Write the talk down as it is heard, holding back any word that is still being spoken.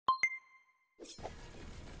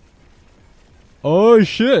Oh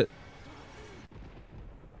shit!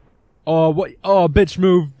 Oh what? Oh bitch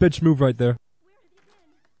move right there.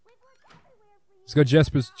 He's got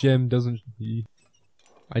Jasper's gem, doesn't he?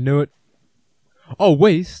 I knew it. Oh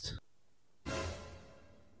waste.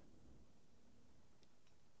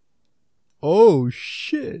 Oh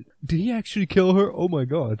shit! Did he actually kill her? Oh my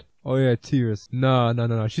god! Oh yeah, tears.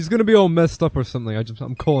 Nah. She's gonna be all messed up or something.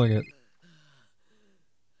 I'm calling it.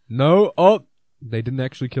 No. Oh, they didn't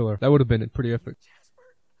actually kill her. That would have been pretty epic.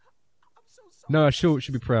 No, she'll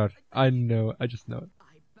be proud. I know. I just know it.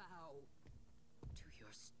 I bow to your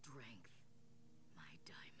strength, my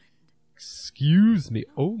diamond. Excuse me.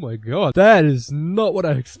 Oh my god. That is not what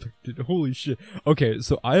I expected. Holy shit. Okay,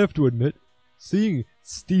 so I have to admit, seeing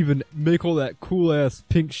Steven make all that cool ass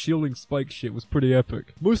pink shielding spike shit was pretty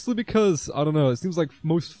epic. Mostly because, I don't know, it seems like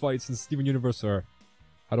most fights in Steven Universe are,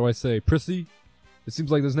 how do I say, prissy? It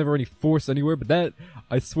seems like there's never any force anywhere, but that,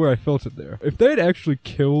 I swear I felt it there. If they had actually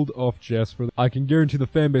killed off Jasper, I can guarantee the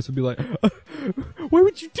fanbase would be like, why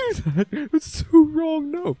would you do that? It's so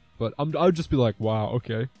wrong, no. But I would just be like, wow,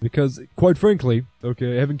 okay. Because, quite frankly,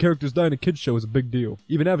 okay, having characters die in a kid's show is a big deal.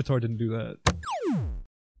 Even Avatar didn't do that.